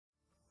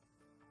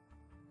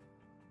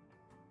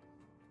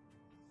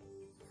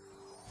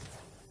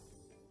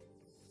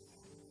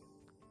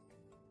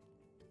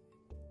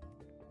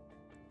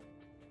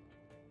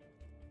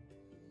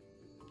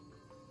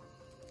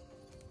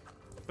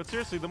But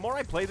seriously, the more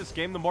I play this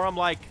game, the more I'm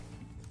like,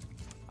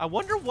 I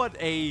wonder what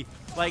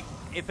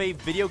if a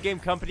video game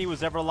company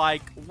was ever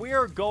like,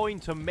 we're going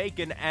to make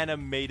an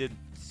animated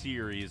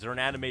series or an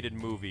animated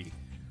movie.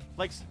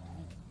 Like,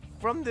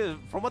 from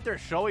what they're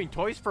showing,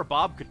 Toys for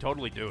Bob could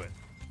totally do it.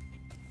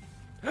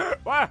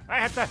 Well, I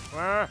have to.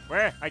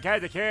 I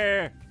got the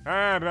key.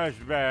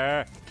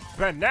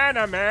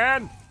 Banana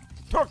Man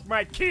took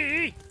my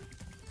key.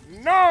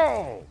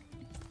 No.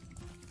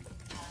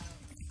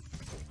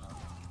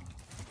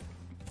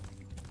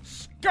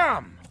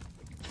 Scum.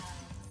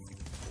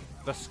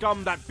 The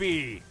scum that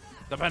be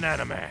the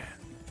Banana Man.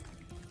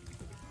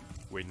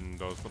 When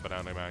does the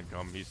Banana Man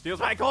come? He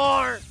steals my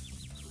core.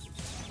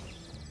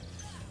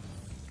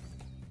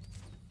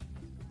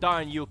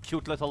 Darn you,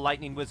 cute little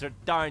lightning wizard.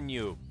 Darn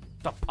you.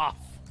 The Puff.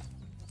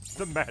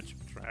 The Magic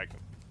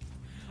Dragon.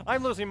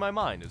 I'm losing my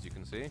mind, as you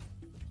can see.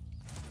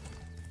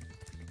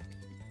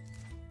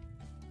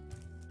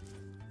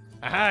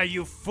 Ah,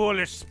 you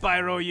foolish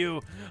Spyro,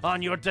 you.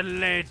 On your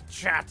delayed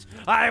chat,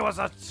 I was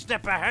a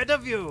step ahead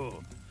of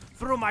you.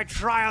 Through my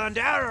trial and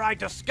error, I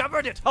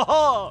discovered it. Ha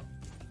ha!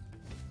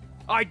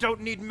 I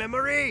don't need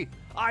memory.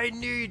 I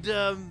need,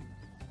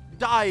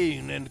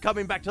 dying and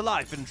coming back to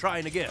life and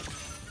trying again.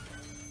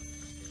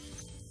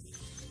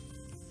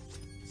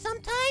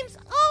 Sometimes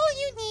all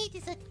you need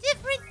is a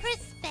different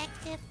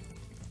perspective.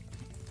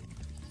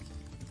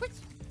 Which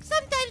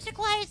sometimes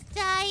requires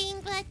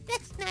dying, but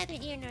that's neither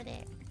here nor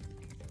there.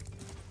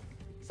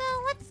 So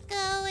let's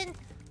go, and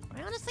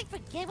I honestly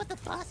forget what the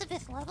boss of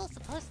this level is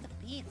supposed to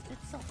be. It's been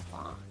so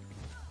long.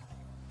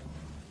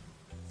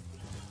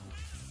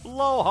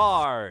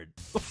 Blowhard!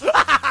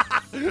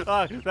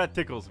 That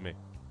tickles me.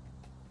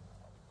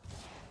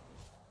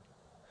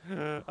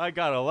 I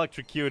got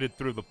electrocuted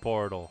through the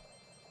portal.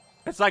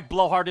 It's like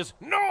Blowhard is,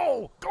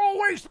 no! Go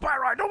away,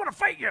 Spyro! I don't want to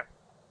fight you!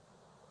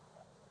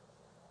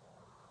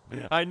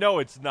 I know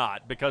it's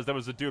not, because there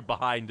was a dude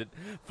behind it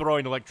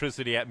throwing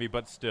electricity at me,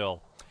 but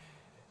still.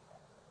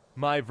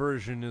 My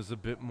version is a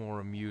bit more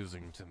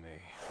amusing to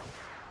me.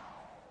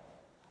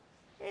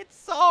 It's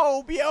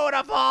so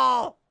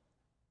beautiful!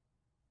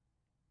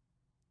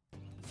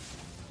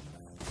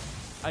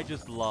 I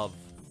just love.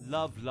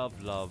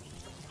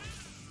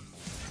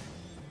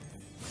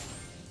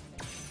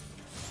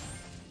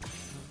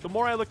 The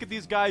more I look at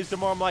these guys, the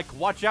more I'm like,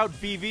 watch out,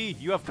 BV,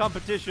 you have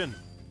competition.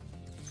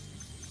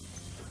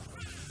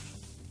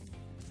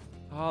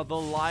 Oh, the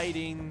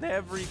lighting,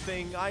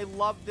 everything. I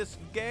love this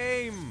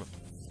game.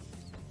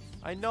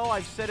 I know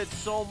I've said it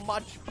so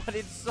much, but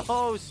it's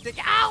so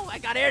sticky. Ow! I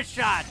got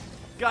airshot!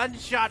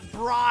 Gunshot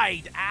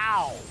bride!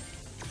 Ow!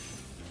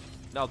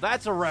 Now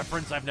that's a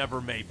reference I've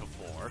never made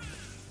before.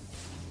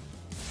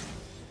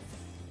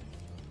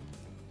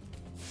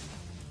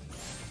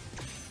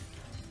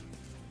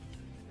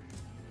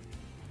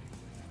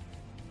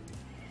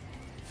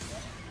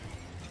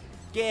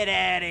 Get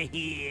out of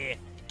here!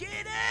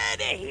 Get out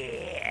of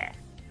here!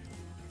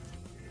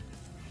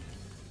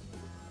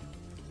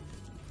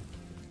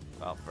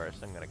 Well,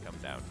 first I'm gonna come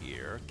down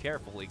here,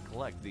 carefully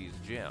collect these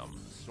gems,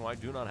 so I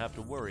do not have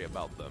to worry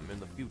about them in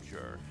the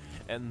future.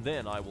 And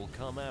then I will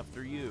come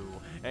after you,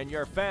 and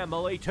your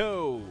family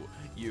too,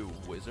 you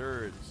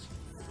wizards.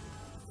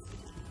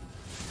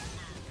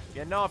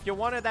 You know, if you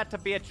wanted that to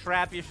be a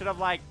trap, you should have,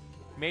 like,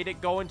 made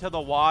it go into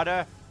the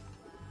water.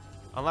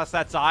 Unless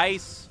that's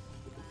ice.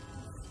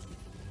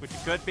 Which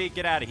it could be.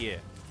 Get out of here.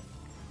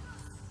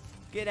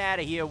 Get out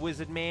of here,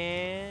 wizard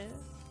man.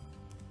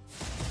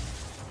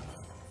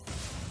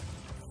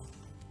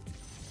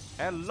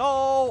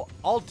 Hello,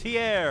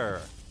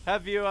 Altier.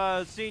 Have you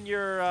seen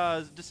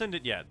your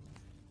descendant yet?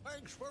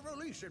 Thanks for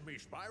releasing me,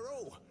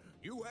 Spyro.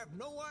 You have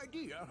no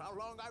idea how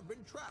long I've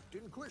been trapped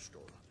in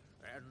Crystal.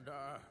 And,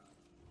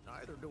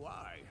 neither do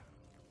I.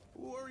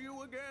 Who are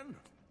you again?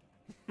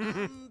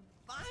 I'm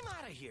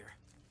out of here.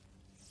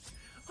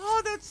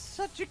 Oh, that's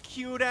such a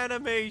cute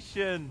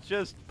animation.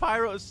 Just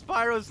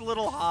Spyro's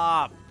little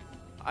hop.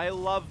 I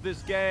love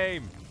this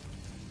game.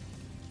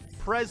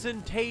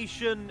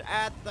 Presentation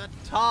at the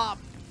top.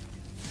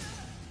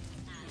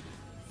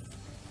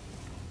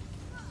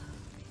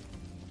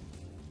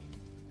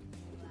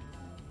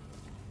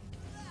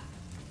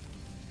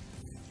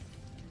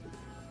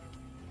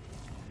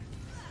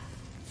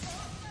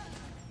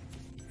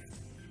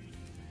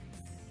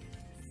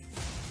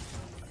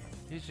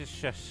 This is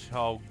just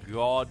so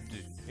good.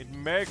 It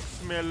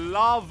makes me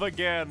love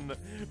again.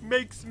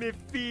 Makes me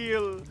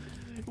feel.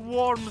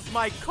 Warms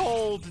my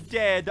cold,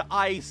 dead,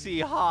 icy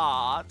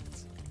heart.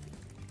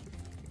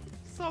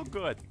 So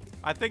good.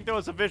 I think there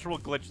was a visual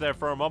glitch there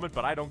for a moment,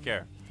 but I don't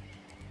care.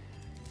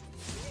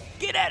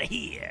 Get out of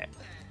here!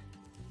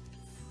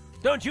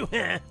 Don't you,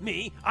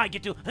 me? I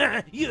get to,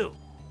 you!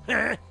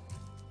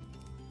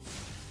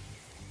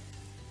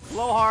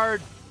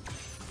 Blowhard.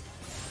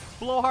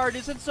 Blowhard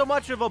isn't so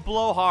much of a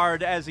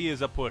blowhard as he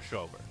is a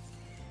pushover.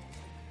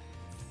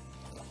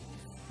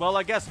 Well,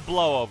 I guess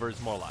blowover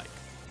is more like.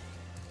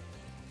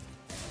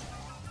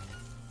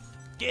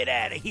 Get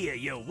out of here,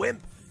 you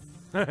wimp!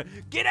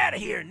 Get out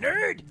of here,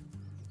 nerd!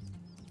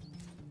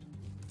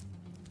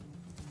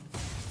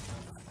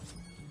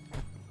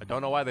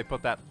 Don't know why they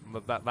put that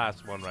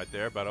last one right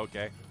there, but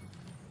okay.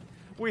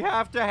 We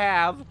have to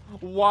have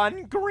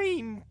one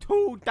green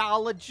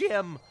 $2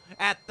 gem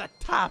at the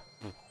top.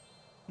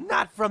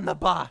 Not from the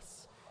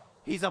boss.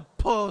 He's a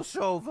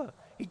pushover.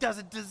 He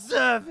doesn't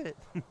deserve it.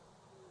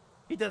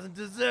 He doesn't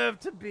deserve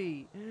to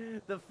be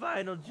the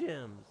final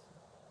gems.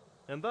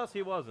 And thus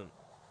he wasn't.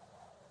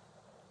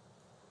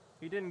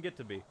 He didn't get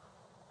to be.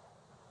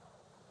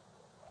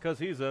 Because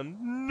he's a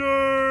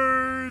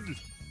nerd.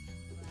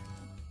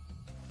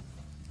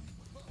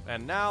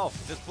 And now,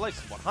 this place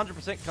is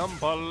 100%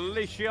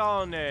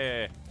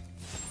 completion.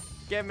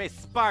 Give me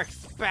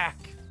sparks back,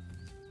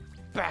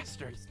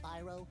 bastard.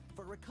 Spyro,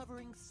 for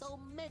recovering so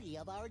many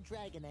of our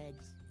dragon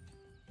eggs.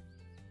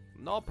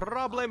 No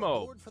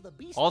problemo. Board for the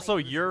Beast Also,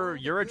 Makers you're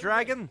World a of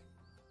dragon?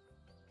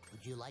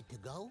 Would you like to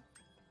go?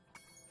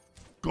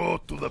 Go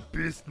to the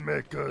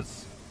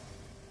Beastmakers.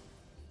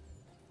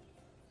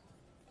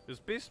 Is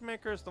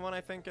Beastmakers the one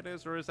I think it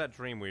is, or is that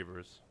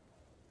Dreamweavers?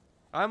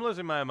 I'm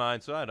losing my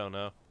mind, so I don't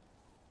know.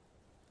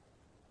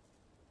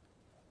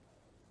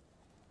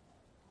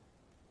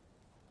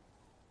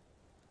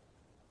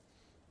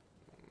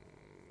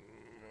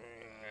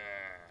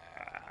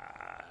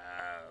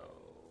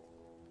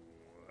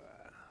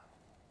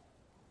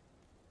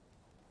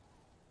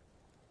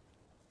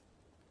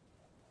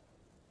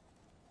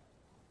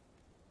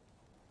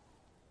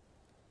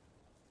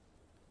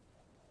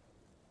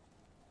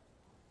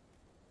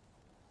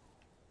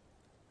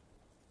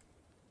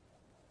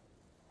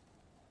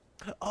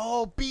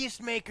 Oh,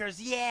 Beastmakers,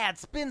 yeah,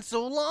 it's been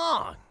so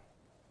long.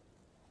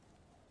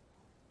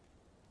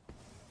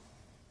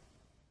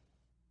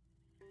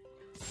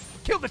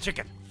 Kill the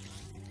chicken.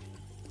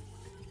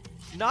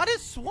 Not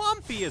as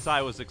swampy as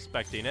I was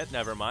expecting it.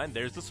 Never mind,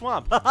 there's the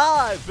swamp.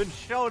 Haha, I've been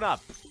shown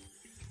up.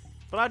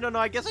 But I don't know,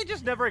 I guess I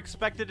just never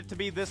expected it to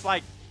be this,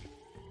 like,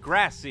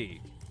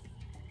 grassy.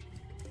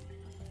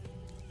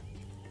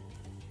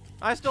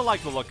 I still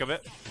like the look of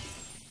it.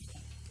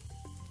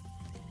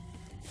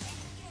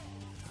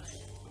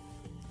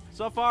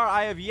 So far,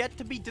 I have yet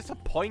to be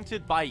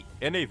disappointed by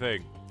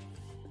anything.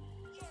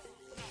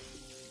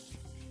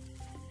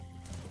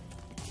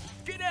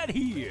 Get out of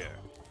here.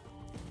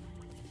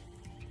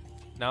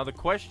 Now the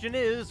question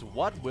is,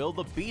 what will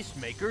the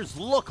Beastmakers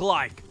look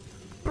like?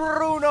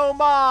 Bruno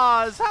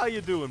Mars, how you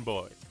doing,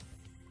 boy?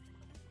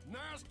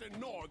 Nasty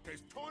North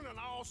is turning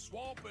our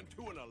swamp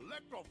into an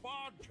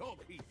electrified junk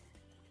heap.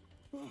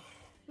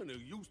 And it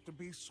used to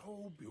be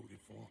so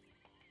beautiful.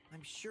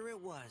 I'm sure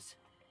it was.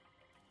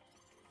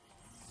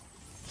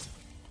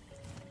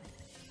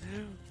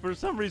 For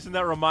some reason,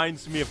 that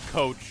reminds me of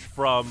Coach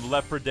from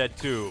Left 4 Dead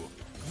 2.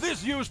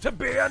 This used to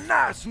be a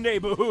nice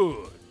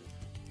neighborhood.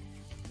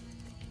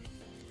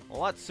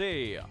 Let's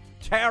see.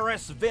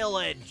 Terrace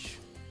Village.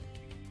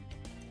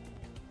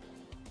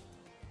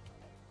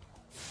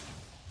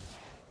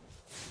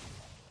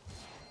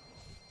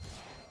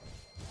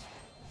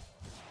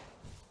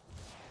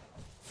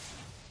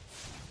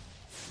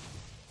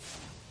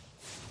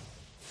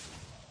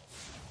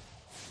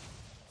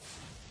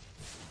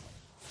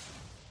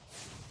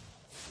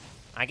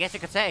 I guess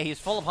you could say he's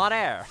full of hot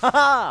air. Ha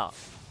ha!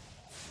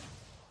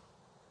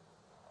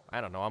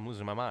 I don't know, I'm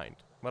losing my mind.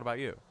 What about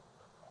you?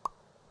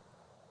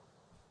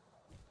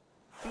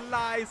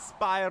 Fly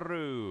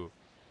Spyro!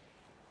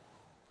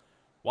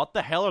 What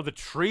the hell are the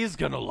trees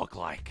gonna look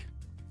like?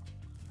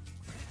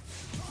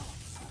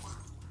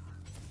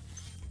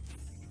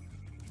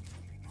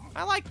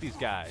 I like these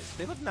guys.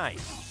 They look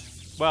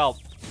nice. Well,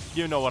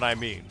 you know what I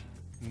mean.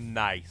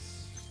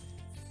 Nice.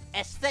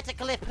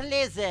 Aesthetically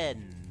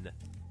pleasant.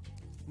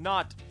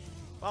 Not.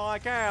 Well,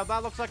 okay,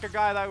 that looks like a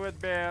guy that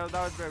would be.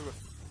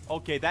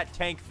 Okay, that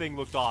tank thing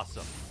looked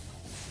awesome.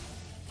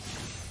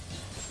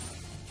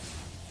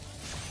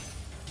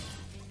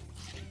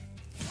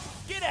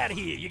 Get out of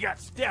here, you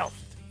got stealth.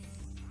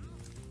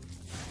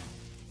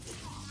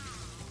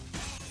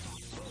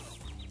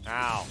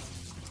 Ow.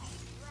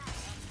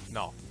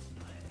 No.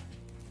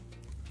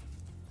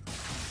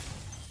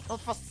 But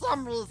for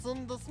some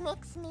reason, this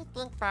makes me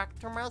think back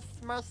to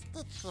my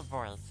Stitcher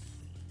voice.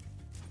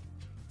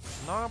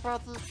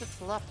 Nobody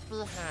gets left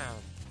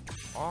behind,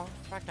 or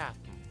forgotten,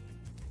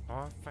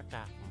 or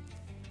forgotten.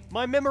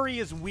 My memory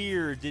is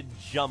weird and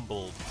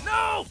jumbled.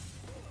 No!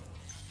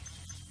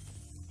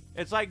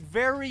 It's like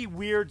very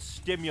weird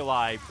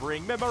stimuli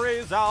bring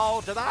memories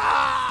out to the.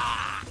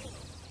 Ah!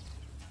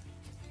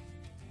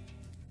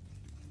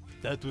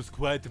 That was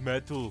quite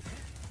metal.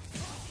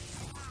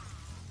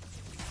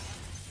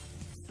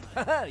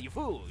 Haha, you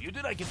fool! You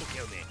did not get to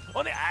kill me.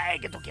 Only I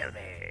get to kill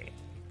me.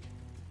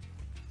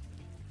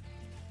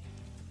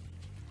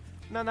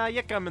 No,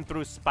 you're coming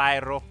through,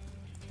 Spyro.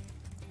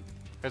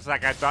 It's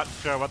like I'm not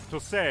sure what to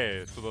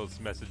say to those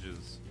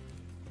messages.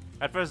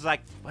 At first, it's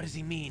like, what does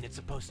he mean it's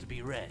supposed to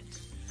be red?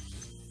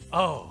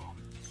 Oh,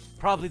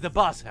 probably the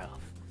boss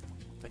health.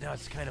 But now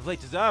it's kind of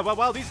late to say,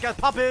 well, these guys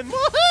pop in.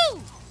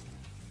 Woohoo!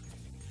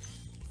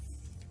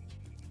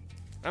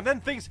 And then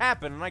things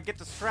happen and I get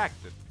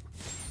distracted.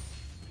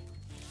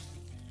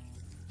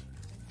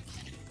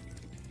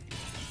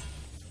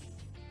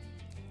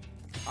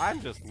 I'm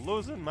just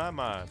losing my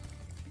mind.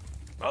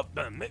 Up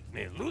and make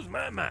me lose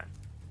my mind.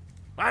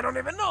 I don't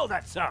even know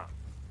that song.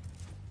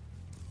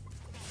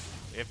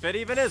 If it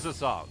even is a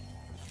song.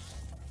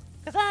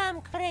 'Cause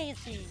I'm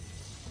crazy.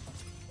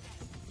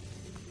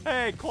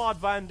 Hey, Claude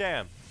Van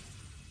Damme.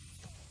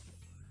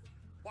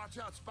 Watch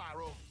out,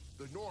 Spyro.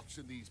 The Norks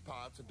in these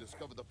parts have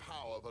discovered the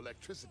power of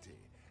electricity,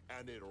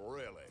 and it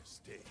really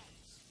stings.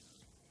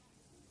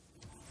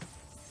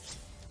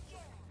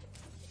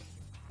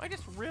 I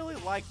just really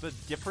like the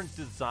different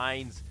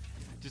designs.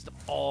 Just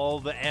all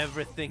the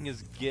everything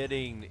is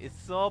getting. It's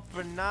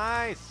super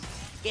nice.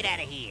 Get out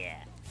of here.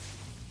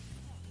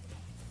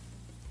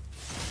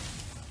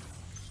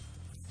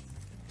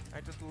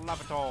 I just love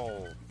it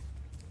all.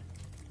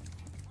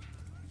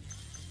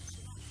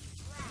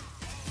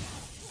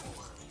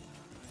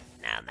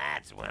 Now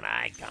that's what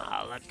I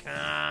call a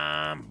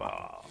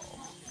combo.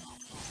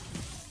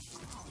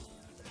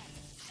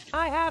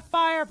 I have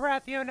fire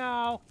breath, you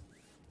know.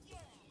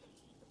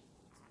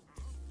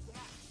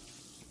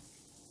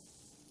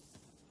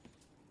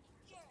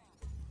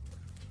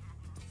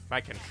 My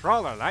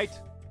controller light?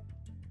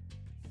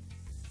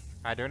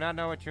 I do not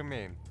know what you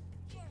mean.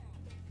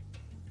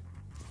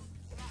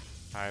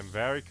 I am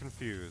very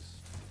confused.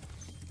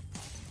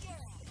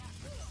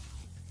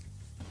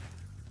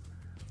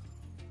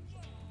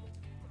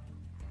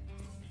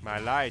 My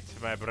light,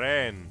 my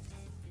brain.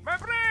 My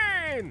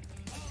brain!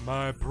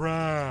 My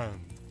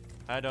brain.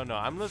 I don't know.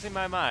 I'm losing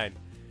my mind.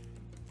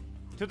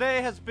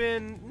 Today has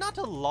been not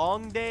a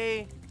long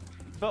day,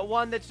 but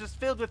one that's just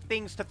filled with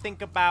things to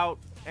think about,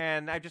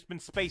 and I've just been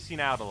spacing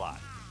out a lot.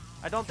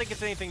 I don't think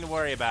it's anything to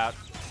worry about.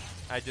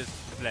 I just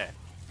bleh.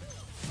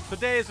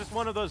 Today is just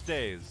one of those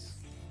days.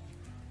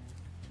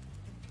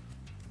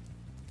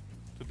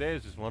 Today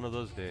is just one of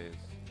those days.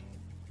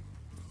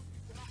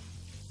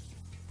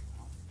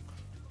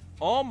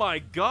 Oh my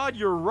god,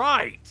 you're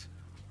right!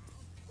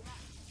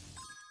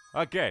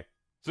 Okay,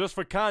 just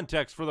for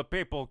context for the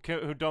people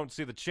who don't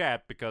see the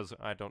chat, because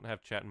I don't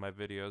have chat in my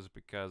videos,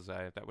 because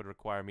that would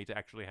require me to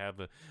actually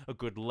have a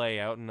good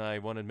layout, and I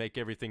want to make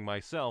everything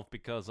myself,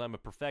 because I'm a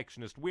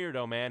perfectionist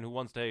weirdo man who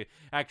wants to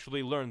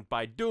actually learn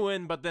by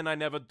doing, but then I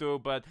never do.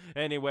 But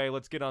anyway,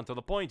 let's get on to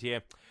the point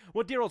here.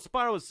 What dear old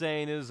Spyro was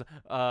saying is,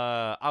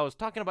 I was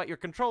talking about your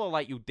controller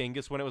light, you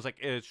dingus, when it was like,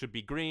 it should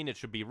be green, it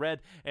should be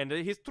red, and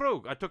he's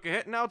true. I took a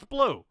hit, and now it's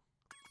blue.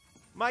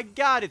 My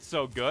god, it's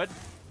so good.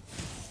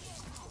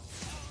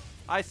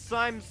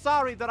 I'm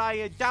sorry that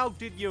I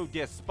doubted you,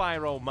 dear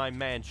Spyro, my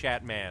man,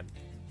 chat man.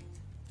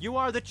 You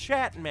are the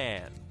chat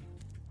man.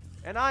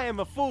 And I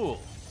am a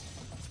fool.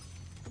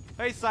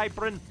 Hey,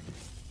 Cyprin.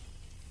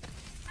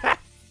 Good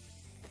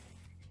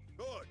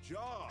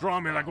job. Draw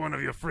me like one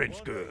of your French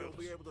One day you'll girls.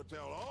 be able to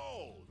tell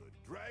all the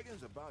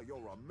dragons about your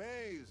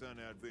amazing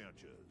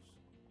adventures.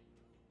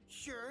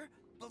 Sure,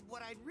 but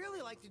what I'd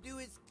really like to do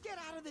is get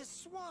out of this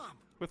swamp.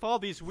 With all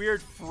these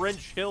weird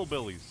French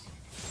hillbillies.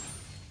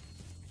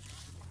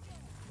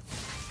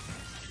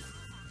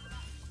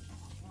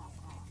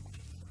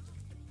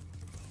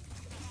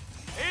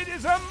 It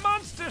is a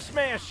monster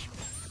smash!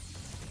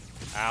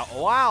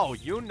 Wow,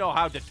 you know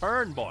how to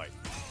turn, boy.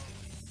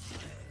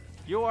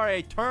 You are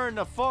a turn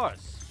of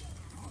force.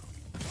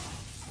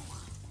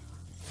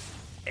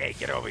 Hey,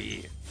 get over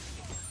here.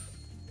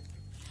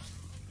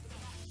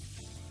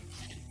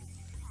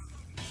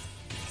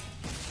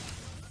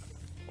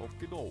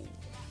 Okie-doke.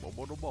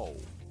 Bo-bo-do-bo.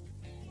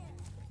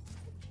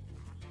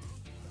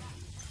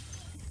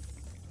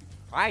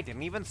 I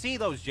didn't even see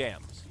those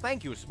gems.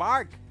 Thank you,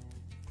 Spark.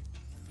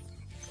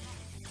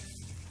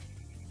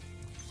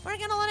 We're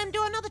gonna let him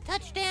do another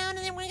touchdown,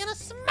 and then we're gonna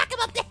smack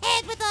him up the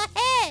head with our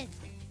head.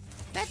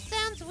 That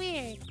sounds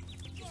weird.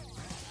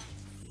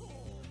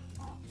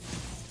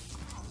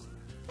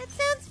 That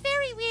sounds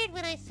very weird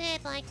when I say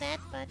it like that,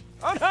 but...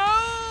 Oh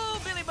no,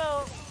 Billy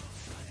Bo!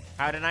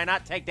 How did I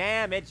not take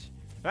damage?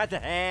 What the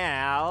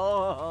hell?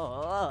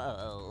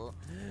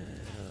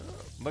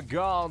 The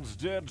gods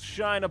did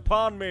shine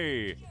upon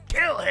me.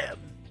 Kill him!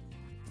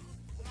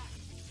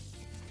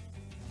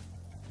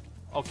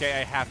 Okay,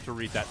 I have to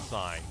read that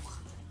sign.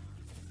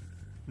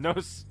 No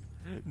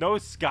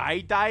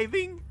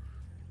skydiving?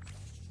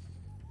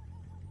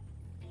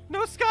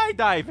 No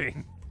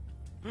skydiving!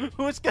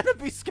 Who's gonna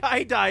be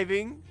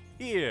skydiving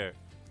here?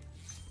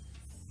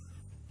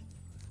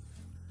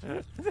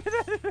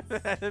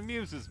 That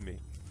amuses me.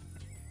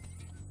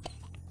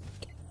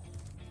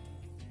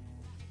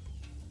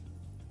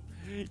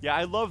 Yeah,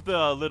 I love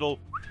the little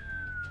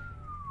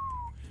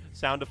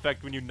sound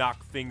effect when you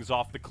knock things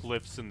off the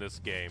cliffs in this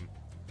game.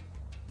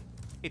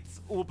 It's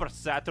uber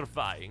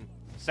satisfying.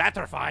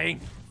 Satirifying?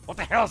 What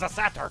the hell's a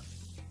satyr?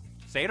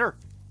 Satyr?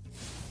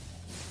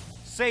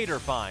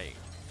 Satyr-fying.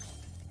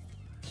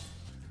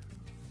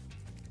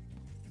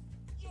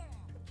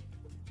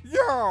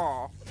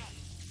 Yeah!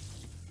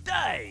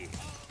 Die!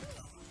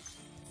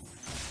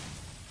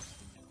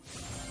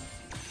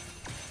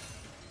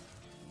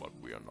 But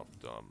we are not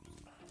done.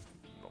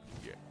 Not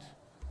yet.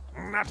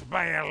 Not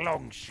by a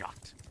long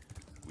shot.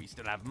 We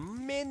still have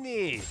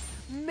many,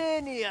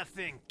 Many a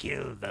thing.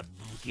 Kill the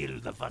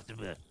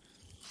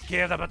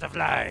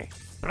butterfly.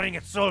 Bring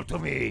its soul to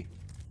me.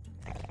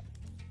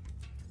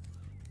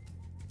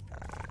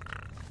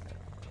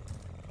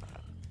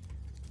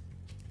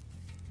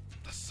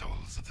 The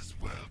souls of this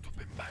world will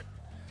be mine,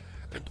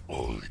 and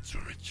all its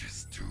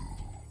riches too.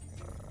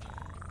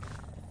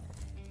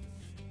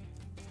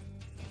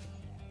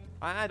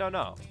 I don't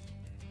know.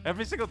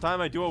 Every single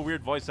time I do a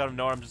weird voice out of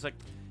nowhere, I'm just like,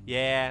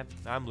 yeah,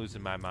 I'm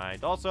losing my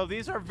mind. Also,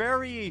 these are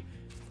very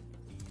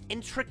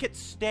intricate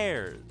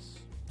stairs.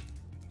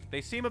 They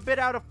seem a bit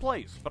out of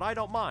place, but I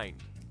don't mind,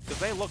 because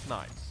they look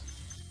nice.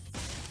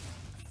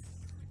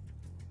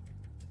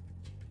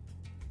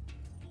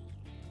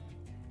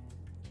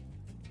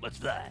 Let's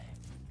fly.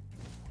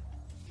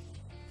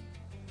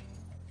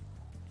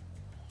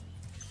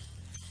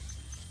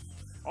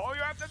 All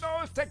you have to do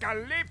is take a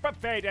leap of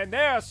faith, and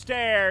there are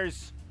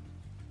stairs.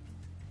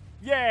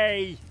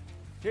 Yay!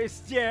 There's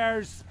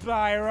stairs,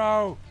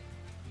 Spyro.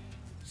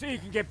 So you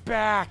can get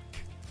back.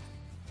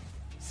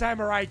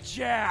 Samurai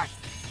Jack.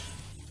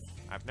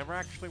 I've never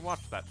actually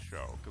watched that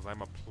show, because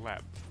I'm a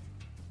pleb.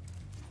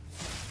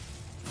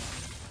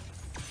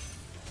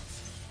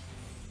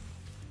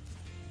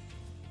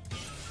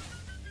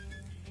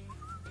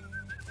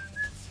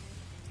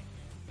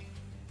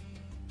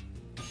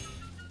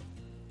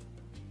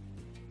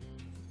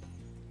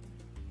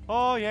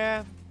 Oh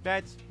yeah,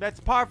 that's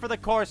par for the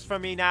course for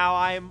me now.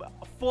 I'm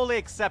fully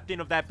accepting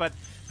of that, but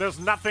there's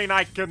nothing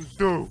I can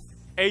do.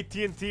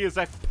 AT&T is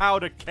a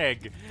powder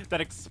keg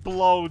that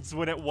explodes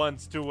when it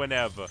wants to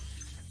whenever.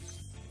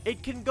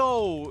 It can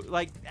go,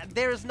 like,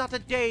 there's not a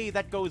day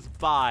that goes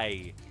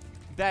by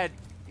that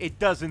it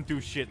doesn't do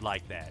shit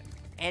like that.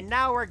 And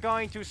now we're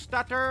going to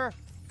stutter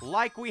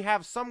like we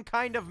have some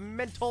kind of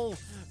mental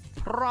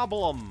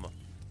problem.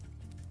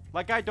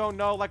 Like, I don't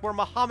know, like we're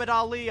Muhammad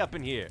Ali up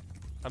in here.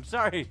 I'm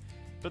sorry,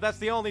 but that's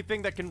the only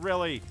thing that can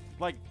really,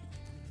 like,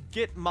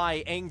 get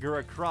my anger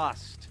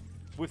across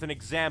with an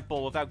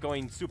example without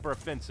going super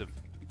offensive.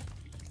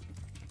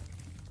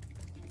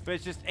 But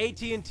it's just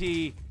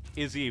AT&T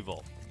is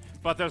evil.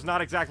 But there's not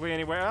exactly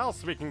anywhere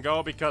else we can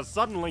go because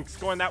Suddenlink's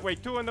going that way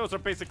too, and those are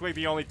basically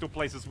the only two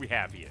places we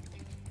have here.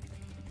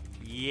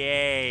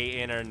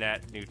 Yay,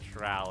 internet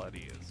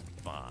neutrality is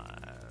fun.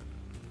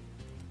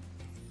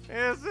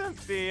 Isn't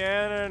the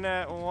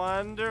internet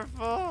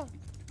wonderful?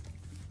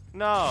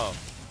 No,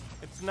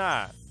 it's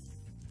not.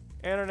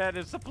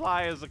 Internet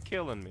supply is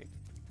killing me.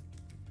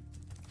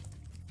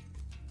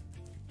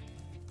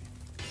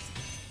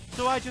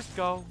 So I just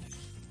go.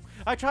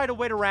 I try to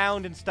wait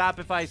around and stop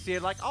if I see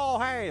it, like, oh,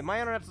 hey, my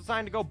internet's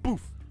assigned to go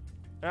boof.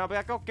 And I'll be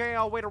like, okay,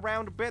 I'll wait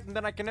around a bit and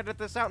then I can edit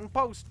this out in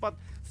post, but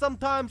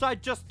sometimes I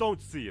just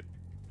don't see it.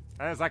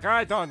 And it's like,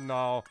 I don't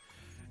know.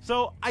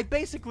 So I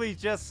basically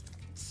just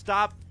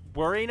stop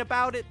worrying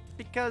about it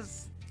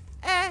because,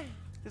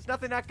 there's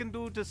nothing I can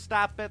do to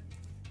stop it.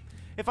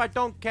 If I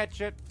don't catch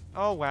it,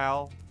 oh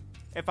well.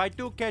 If I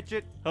do catch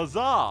it,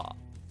 huzzah.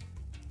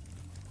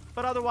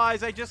 But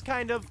otherwise, I just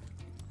kind of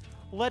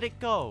let it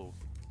go.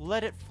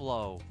 Let it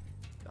flow.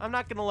 I'm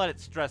not gonna let it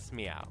stress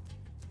me out.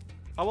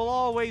 I will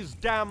always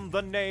damn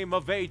the name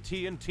of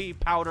AT&T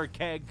powder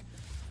keg,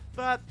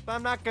 but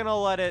I'm not gonna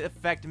let it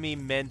affect me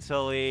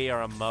mentally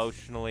or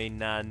emotionally,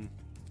 none.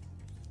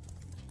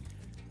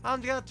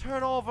 I'm gonna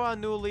turn over a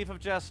new leaf of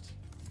just,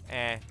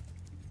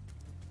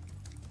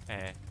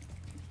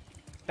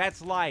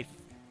 That's life.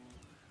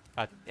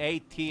 A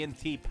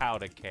AT&T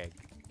powder keg.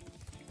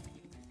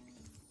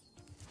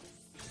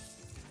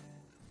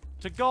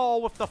 To go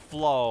with the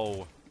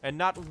flow and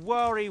not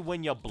worry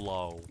when you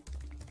blow.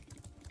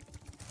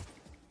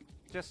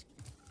 Just,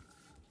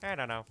 I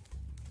don't know.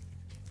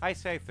 I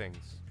say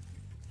things.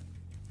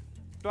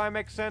 Do I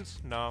make sense?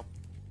 No.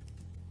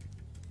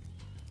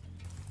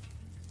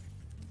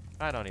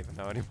 I don't even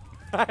know anymore.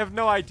 I have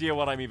no idea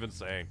what I'm even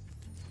saying.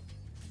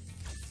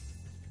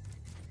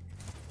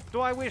 Do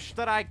I wish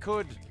that I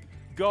could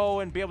go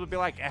and be able to be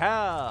like,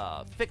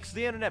 fix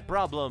the internet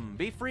problem,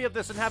 be free of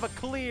this and have a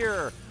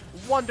clear,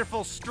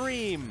 wonderful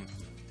stream?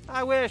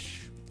 I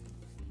wish.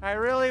 I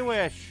really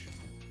wish.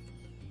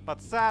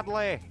 But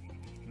sadly,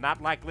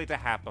 not likely to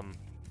happen.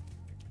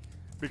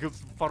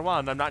 Because, for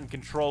one, I'm not in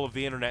control of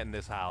the internet in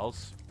this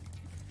house.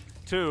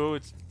 Two,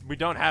 we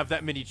don't have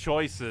that many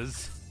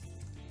choices.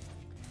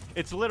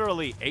 It's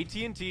literally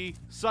AT&T,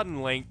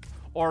 Suddenlink,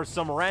 or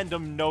some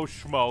random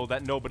no-schmo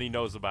that nobody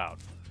knows about.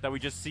 That we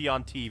just see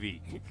on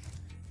TV.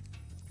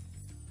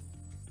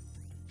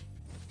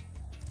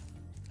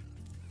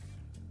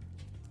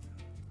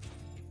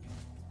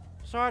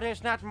 So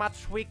there's not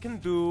much we can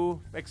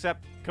do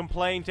except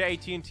complain to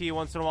AT&T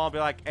once in a while and be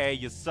like, hey,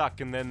 you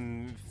suck, and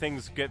then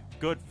things get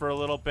good for a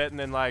little bit and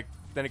then, like,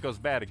 then it goes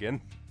bad again.